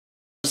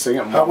sing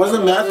it more. How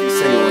wasn't Matthew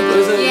singing?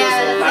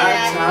 Yeah,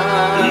 that's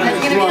gonna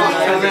be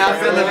Coming out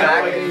from the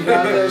back.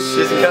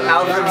 Just come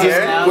out from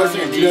here.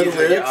 Listen, do you know the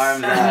lyrics?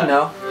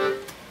 No.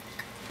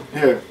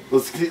 Here,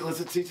 let's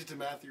teach it to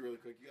Matthew really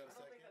quick. You got a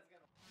second?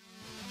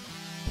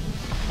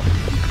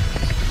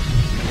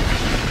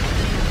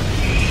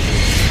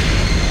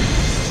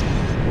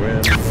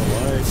 When the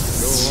lights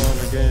go on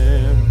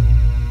again.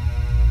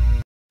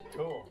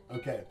 Cool.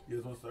 Okay, you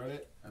guys want to start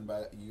it? And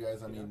by you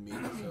guys, I mean me. So,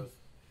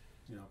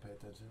 you know, pay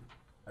attention.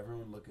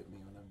 Everyone look at me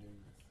when I'm doing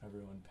this.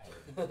 Everyone pay.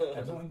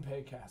 Everyone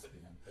pay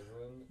Caspian.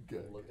 Everyone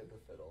look at the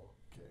fiddle.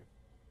 Okay.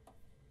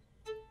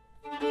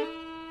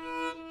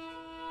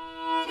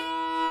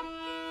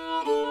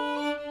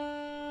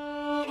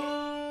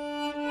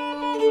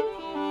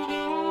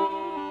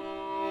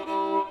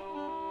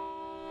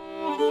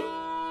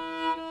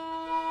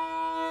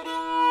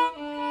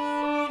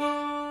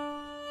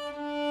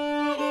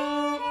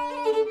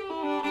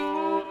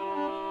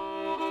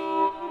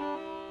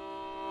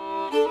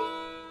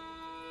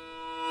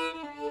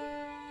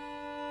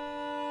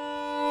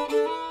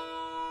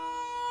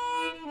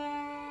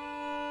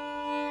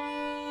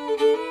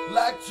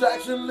 Like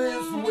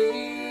tractionless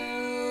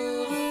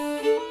wheels,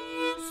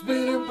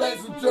 spinning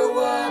blades and throw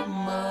up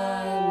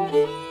mine.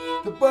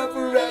 The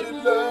perforated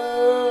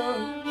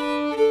love,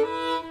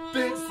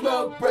 thick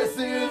smoke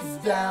presses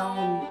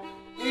down.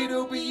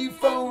 It'll be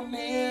phoned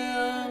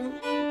in,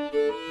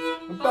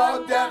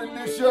 bogged down in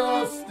new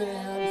shore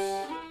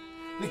stench.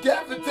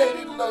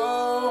 Decapitated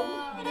low,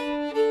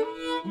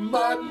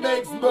 mud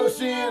makes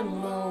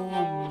motion low.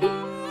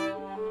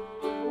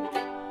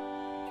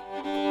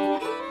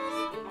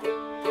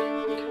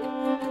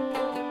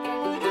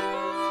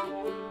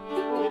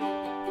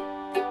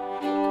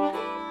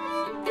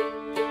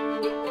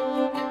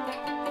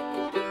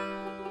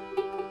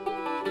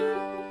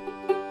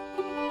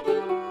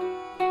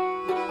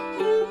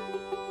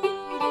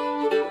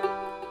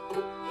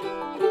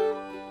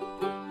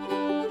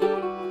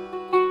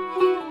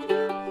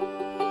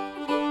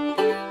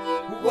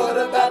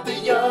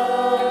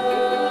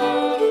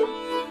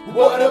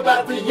 What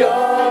about the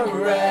young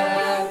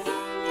rat?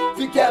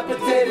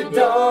 Decapitated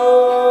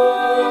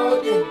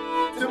dog,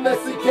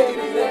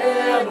 domesticated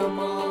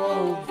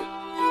animals.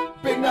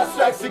 Big mouth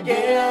strikes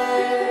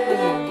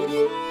again.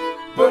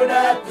 Burn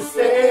at the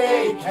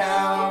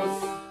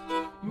steakhouse.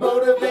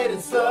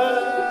 Motivated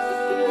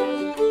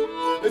son.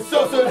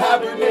 Ensorcelled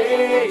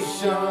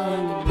hibernation.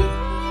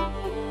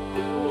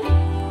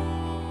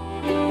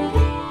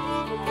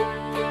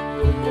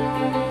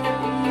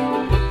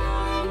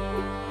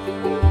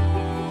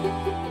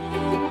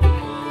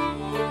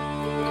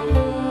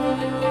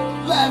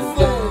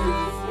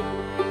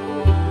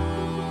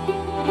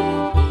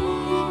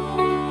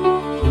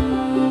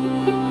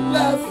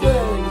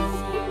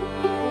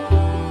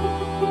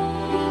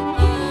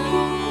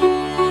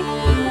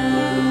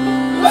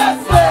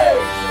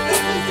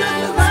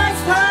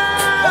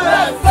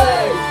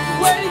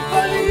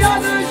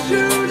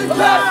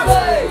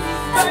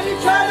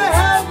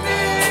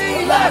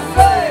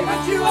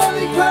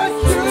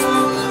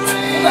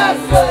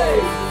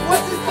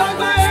 What's this dog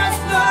my ass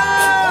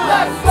now?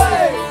 Last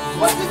slave.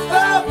 What's this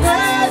spell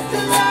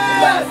pestilence?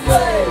 Last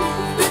slave.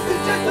 This is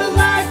just a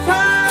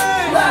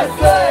lifetime. Last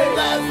slave.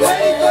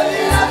 Waiting for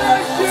the other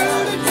shoe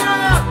to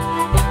drop.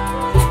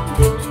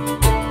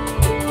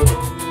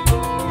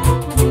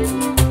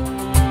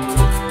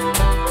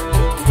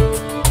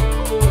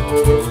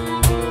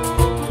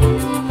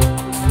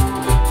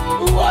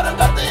 What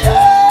about the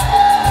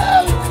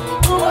young?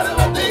 What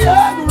about the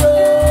young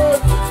road?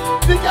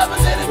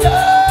 Decapitated dog.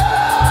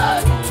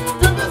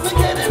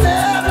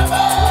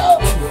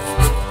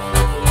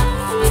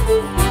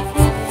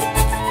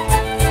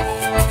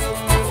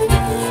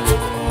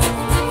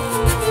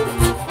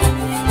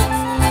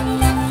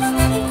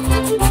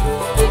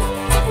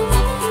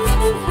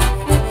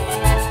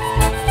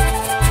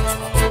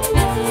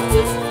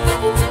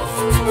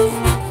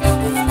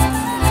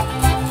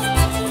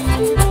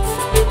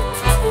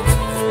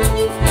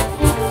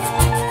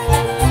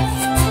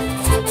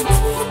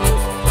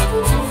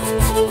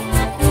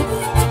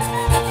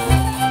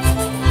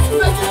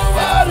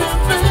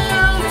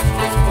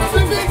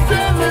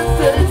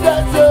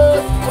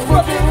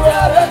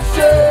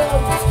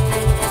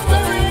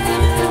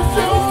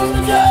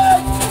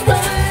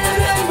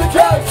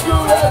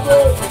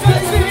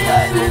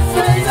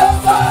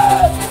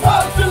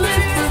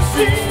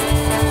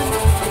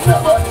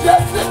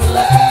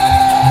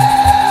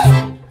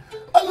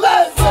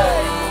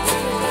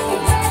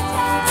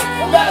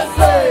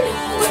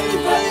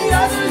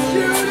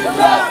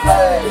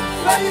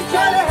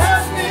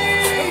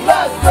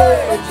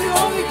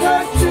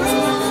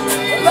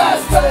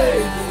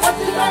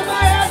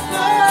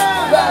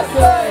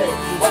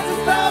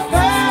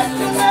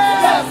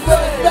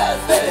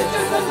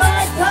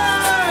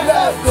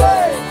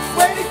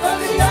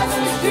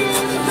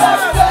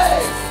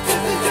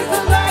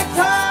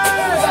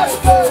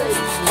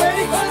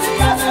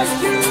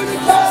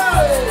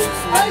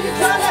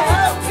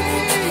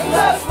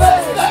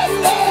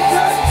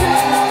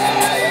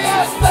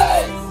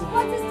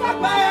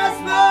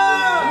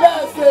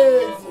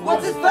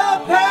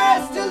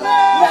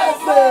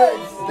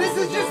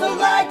 is just a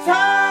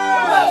lifetime.